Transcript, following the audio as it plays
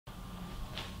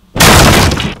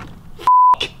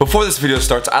Before this video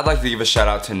starts, I'd like to give a shout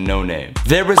out to No Name.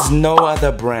 There is no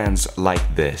other brands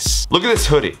like this. Look at this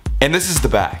hoodie, and this is the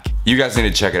back. You guys need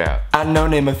to check it out at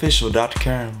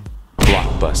nonameofficial.com.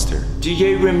 Blockbuster. Do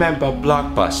you remember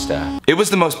Blockbuster? It was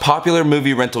the most popular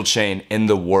movie rental chain in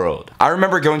the world. I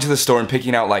remember going to the store and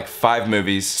picking out like 5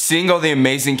 movies, seeing all the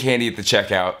amazing candy at the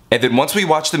checkout, and then once we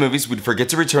watched the movies, we'd forget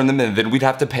to return them and then we'd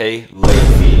have to pay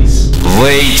late fees.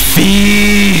 Late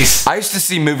fees! I used to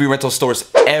see movie rental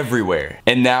stores everywhere,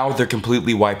 and now they're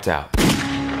completely wiped out.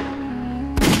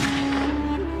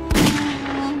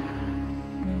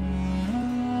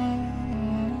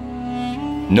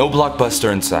 No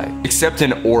Blockbuster in sight, except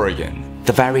in Oregon,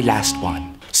 the very last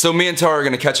one. So me and Tara are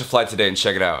gonna catch a flight today and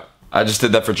check it out. I just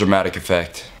did that for dramatic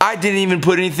effect. I didn't even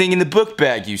put anything in the book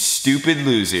bag, you stupid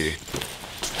loser.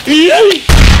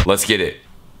 Let's get it.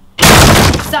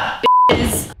 What's up,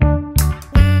 bitches?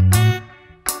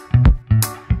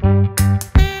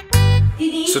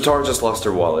 So Tara just lost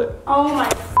her wallet. Oh my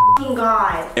f***ing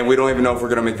god. And we don't even know if we're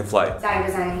gonna make the flight.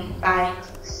 Bye.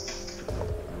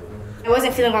 I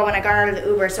wasn't feeling well when I got out of the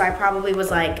Uber, so I probably was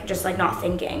like, just like not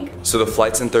thinking. So the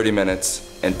flight's in 30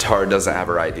 minutes, and Tara doesn't have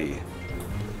her ID.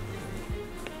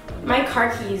 My car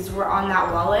keys were on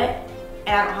that wallet,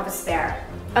 and I don't have a spare.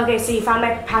 Okay, so you found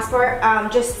my passport.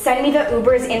 Just send me the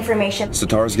Uber's information. So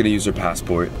Tara's gonna use her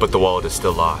passport, but the wallet is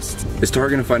still lost. Is Tara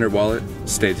gonna find her wallet?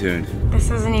 Stay tuned.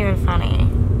 This isn't even funny.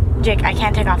 Jake, I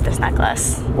can't take off this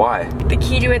necklace. Why? The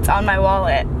key to it's on my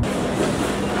wallet.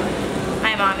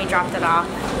 My mommy dropped it off.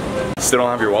 Still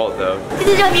don't have your wallet though. This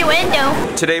is on your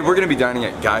window. Today we're gonna be dining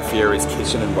at Guy Fieri's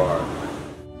Kitchen and Bar.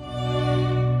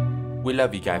 We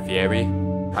love you, Guy Fieri.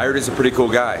 I heard he's a pretty cool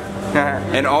guy.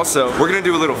 And also, we're gonna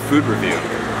do a little food review.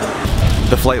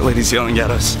 The flight lady's yelling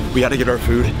at us. We gotta get our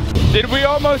food. Did we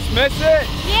almost miss it?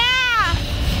 Yeah!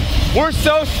 We're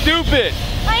so stupid.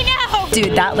 I know!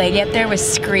 Dude, that lady up there was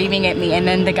screaming at me, and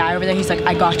then the guy over there, he's like,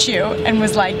 I got you, and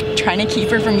was like trying to keep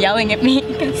her from yelling at me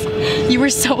because you were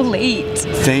so late.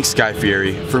 Thanks, Guy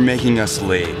Fieri, for making us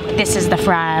late. This is the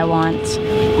fry I want.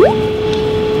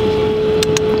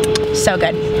 So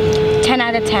good. 10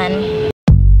 out of 10.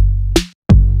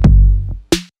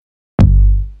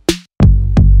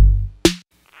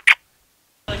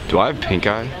 Do I have pink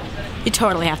eye? You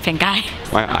totally have pink eye.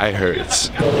 My eye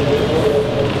hurts.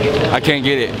 I can't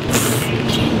get it.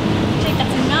 Jake,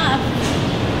 that's enough.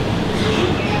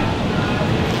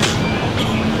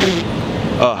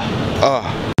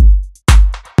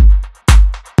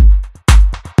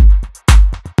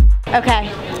 Okay,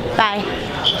 bye.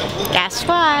 Guess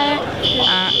what?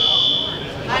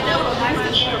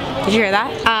 Did you hear that?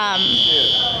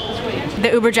 The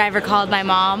Uber driver called my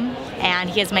mom, and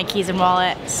he has my keys and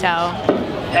wallet, so.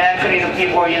 So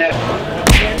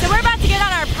we're about to get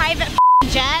on our private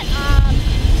jet.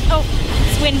 Oh,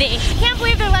 it's windy. I can't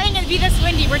believe they're letting it be this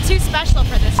windy. We're too special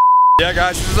for this. Yeah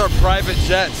guys, this is our private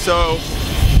jet, so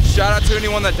shout out to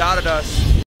anyone that doubted us.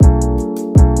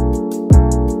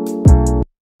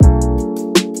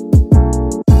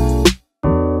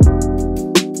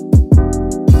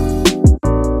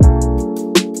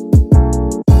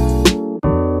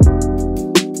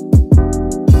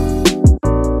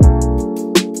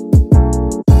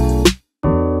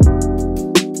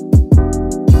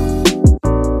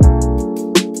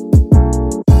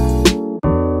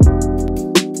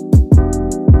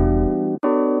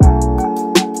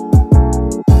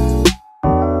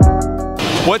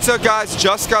 What's up guys,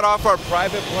 just got off our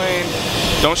private plane.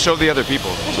 Don't show the other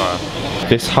people.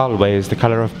 This hallway is the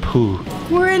color of poo.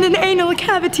 We're in an anal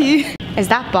cavity. Is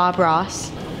that Bob Ross?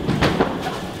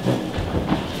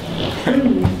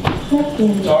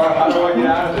 Tara, how do I get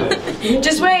out of this?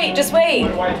 Just wait, just wait.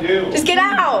 What do I do? Just get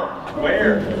out.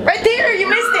 Where? Right there, you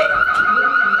missed it.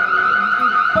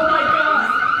 Oh my god.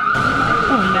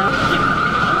 Oh no.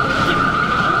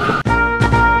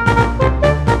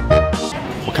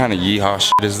 What kind of yeehaw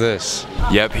shit is this?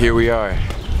 Yep, here we are.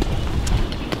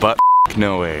 But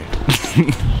no way.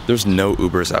 There's no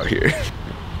Ubers out here.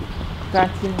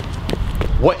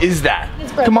 What is that?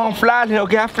 Come on, fly, little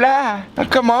guy, fly. Now,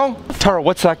 come on. Tara,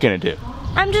 what's that gonna do?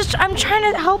 I'm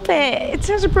trying to help it. It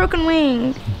has a broken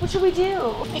wing. What should we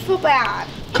do? I feel bad.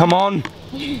 Come on.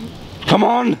 Come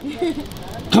on.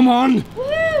 Come on.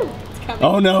 Woo!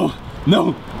 Oh no.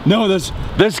 No. No,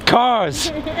 there's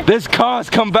cars. There's cars.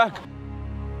 Come back.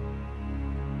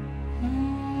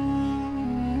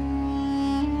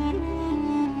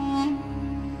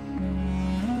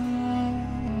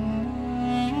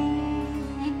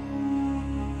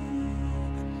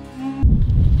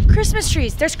 Christmas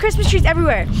trees. There's Christmas trees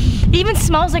everywhere. It even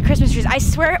smells like Christmas trees. I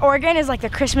swear Oregon is like the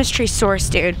Christmas tree source,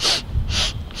 dude.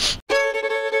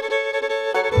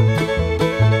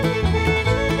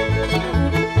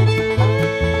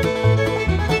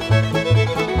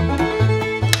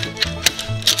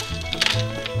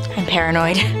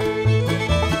 paranoid.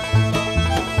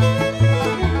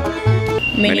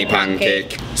 Mini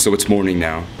pancake. So it's morning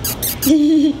now.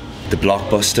 The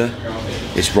Blockbuster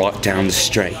is right down the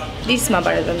street. These smell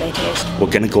better than they taste. We're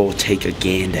gonna go take a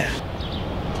gander.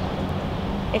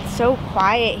 It's so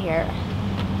quiet here.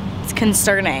 It's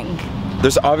concerning.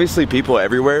 There's obviously people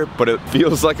everywhere, but it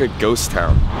feels like a ghost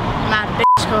town. My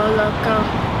bitch go loco.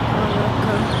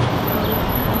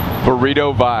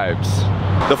 Burrito vibes.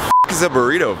 The f is a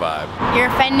burrito vibe? You're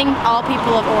offending all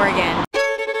people of Oregon.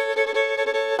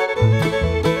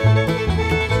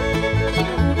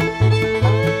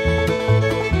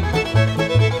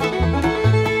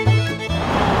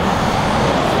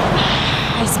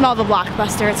 I smell the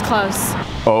Blockbuster, it's close.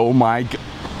 Oh my god.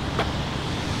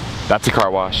 That's a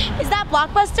car wash. Is that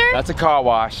Blockbuster? That's a car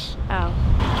wash. Oh.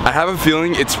 I have a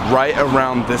feeling it's right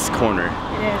around this corner.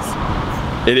 It is.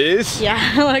 It is?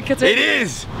 Yeah, look, it's right It there.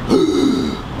 is!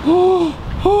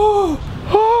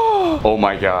 Oh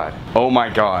my god. Oh my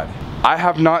god. I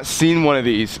have not seen one of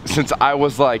these since I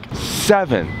was like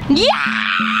 7.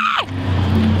 Yeah!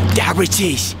 There it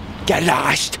is. The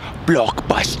last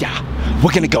Blockbuster.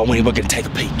 We're gonna go in, we're gonna take a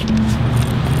peek.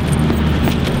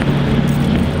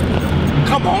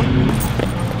 Come on.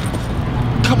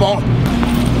 Come on.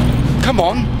 Come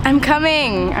on. I'm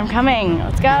coming.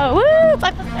 Let's go. Woo!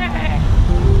 Blockbuster!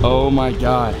 Oh my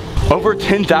god. Over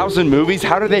 10,000 movies?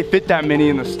 How do they fit that many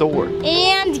in the store?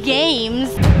 And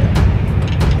games.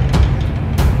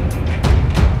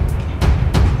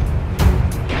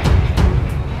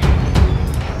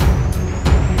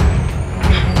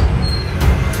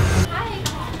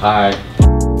 Hi.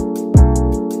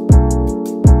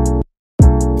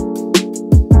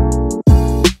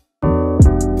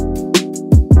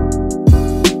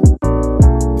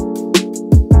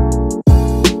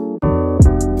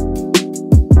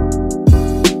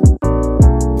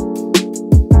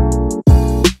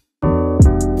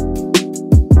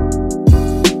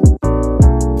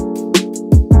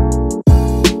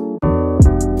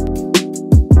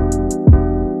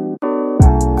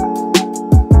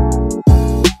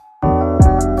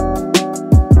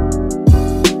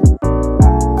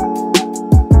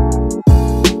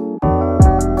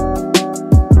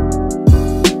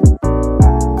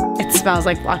 Smells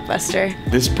like Blockbuster.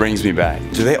 This brings me back.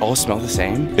 Do they all smell the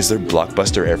same? Is there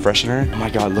Blockbuster air freshener? Oh my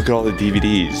god, look at all the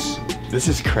DVDs. This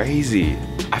is crazy.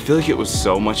 I feel like it was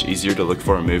so much easier to look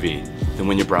for a movie than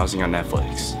when you're browsing on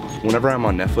Netflix. Whenever I'm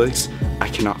on Netflix, I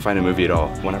cannot find a movie at all.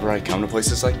 Whenever I come to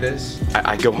places like this,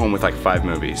 I go home with like 5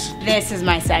 movies. This is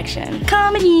my section.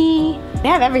 Comedy. They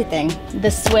have everything.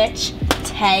 The Switch,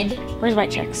 Ted. Where's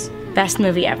White Chicks? Best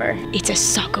movie ever. It's a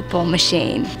soccer ball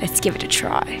machine. Let's give it a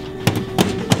try.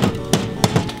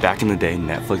 Back in the day,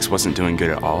 Netflix wasn't doing good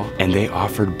at all, and they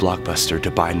offered Blockbuster to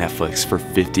buy Netflix for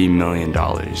 $50 million,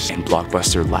 and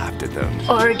Blockbuster laughed at them.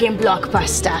 Oregon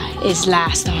Blockbuster is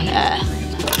last on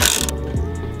Earth.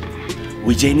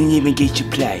 We didn't even get to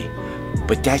play,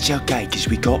 but that's okay, because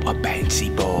we got a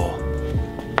bouncy ball.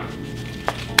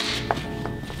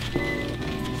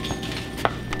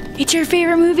 It's your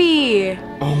favorite movie.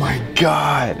 Oh my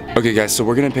god. Okay guys, so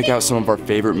we're gonna pick out some of our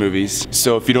favorite movies.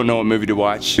 So if you don't know what movie to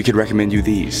watch, we could recommend you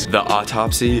these. The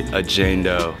Autopsy of Jane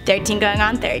Doe. 13 going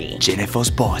on 30.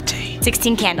 Jennifer's Party.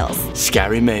 16 Candles.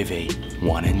 Scary Movie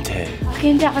 1 and 2.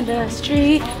 Walking down the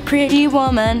street, pretty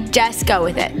woman. Just go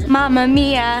with it. Mamma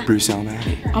mia. Bruce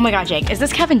Almighty. Oh my god, Jake, is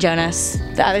this Kevin Jonas?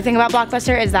 The other thing about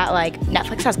Blockbuster is that like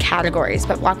Netflix has categories,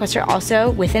 but Blockbuster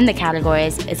also within the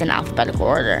categories is in alphabetical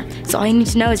order. So all you need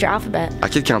to know is your alphabet. I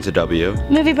could count to W.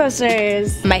 Movie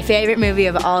posters. My favorite movie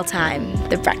of all time,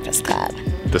 The Breakfast Club.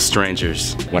 The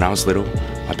Strangers. When I was little,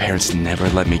 my parents never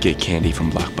let me get candy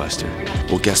from Blockbuster.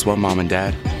 Well, guess what, Mom and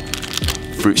Dad?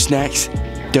 Fruit snacks?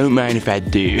 Don't mind if I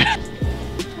do.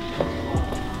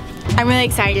 I'm really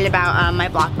excited about my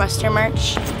Blockbuster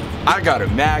merch. I got a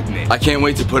magnet. I can't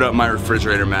wait to put up my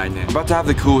refrigerator magnet. I'm about to have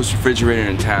the coolest refrigerator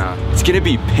in town. It's gonna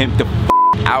be pimped the f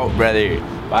out, brother.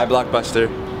 Bye, Blockbuster.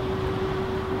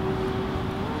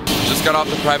 Just got off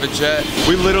the private jet.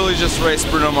 We literally just raced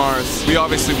Bruno Mars. We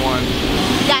obviously won.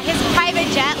 Yeah, his private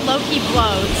jet low-key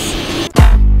blows.